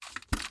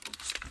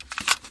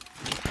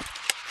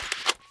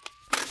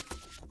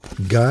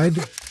Guide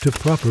to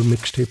Proper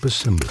Mixtape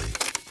Assembly.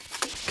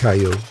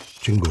 Kayo,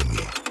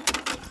 Chinigonyi.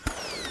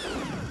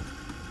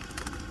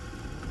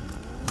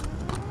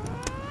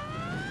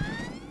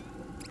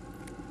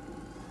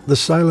 The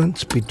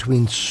silence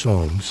between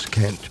songs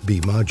can't be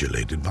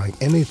modulated by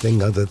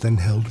anything other than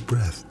held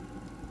breath.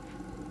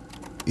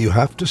 You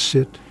have to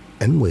sit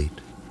and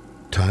wait.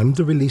 Time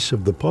the release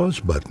of the pause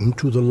button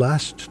to the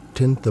last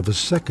tenth of a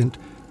second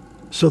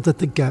so that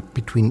the gap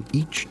between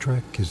each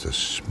track is a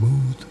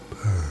smooth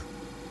purr.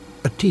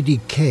 A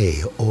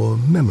TDK or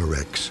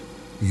Memorex,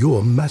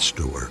 your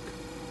masterwork.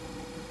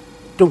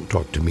 Don't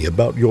talk to me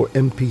about your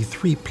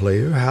MP3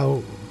 player,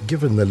 how,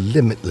 given the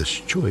limitless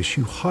choice,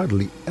 you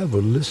hardly ever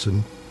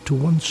listen to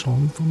one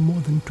song for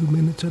more than 2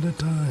 minutes at a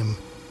time.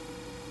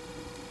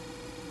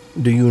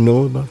 Do you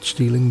know about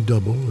stealing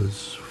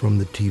doubles from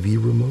the TV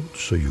remote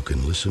so you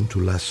can listen to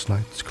last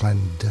night's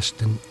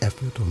clandestine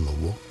effort on the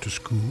walk to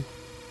school?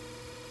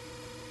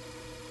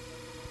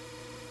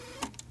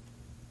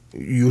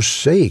 You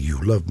say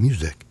you love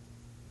music.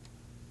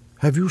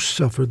 Have you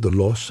suffered the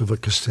loss of a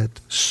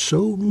cassette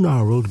so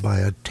gnarled by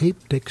a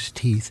tape deck's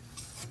teeth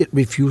it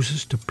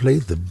refuses to play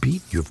the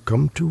beat you've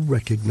come to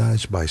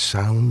recognize by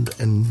sound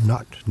and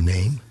not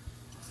name?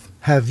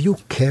 Have you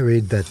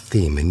carried that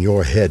theme in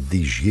your head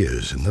these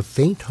years in the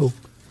faint hope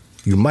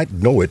you might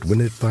know it when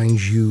it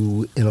finds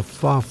you in a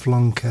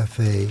far-flung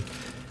cafe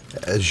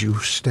as you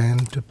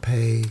stand to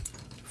pay,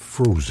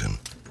 frozen,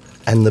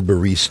 and the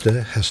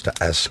barista has to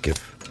ask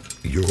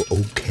if you're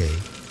okay?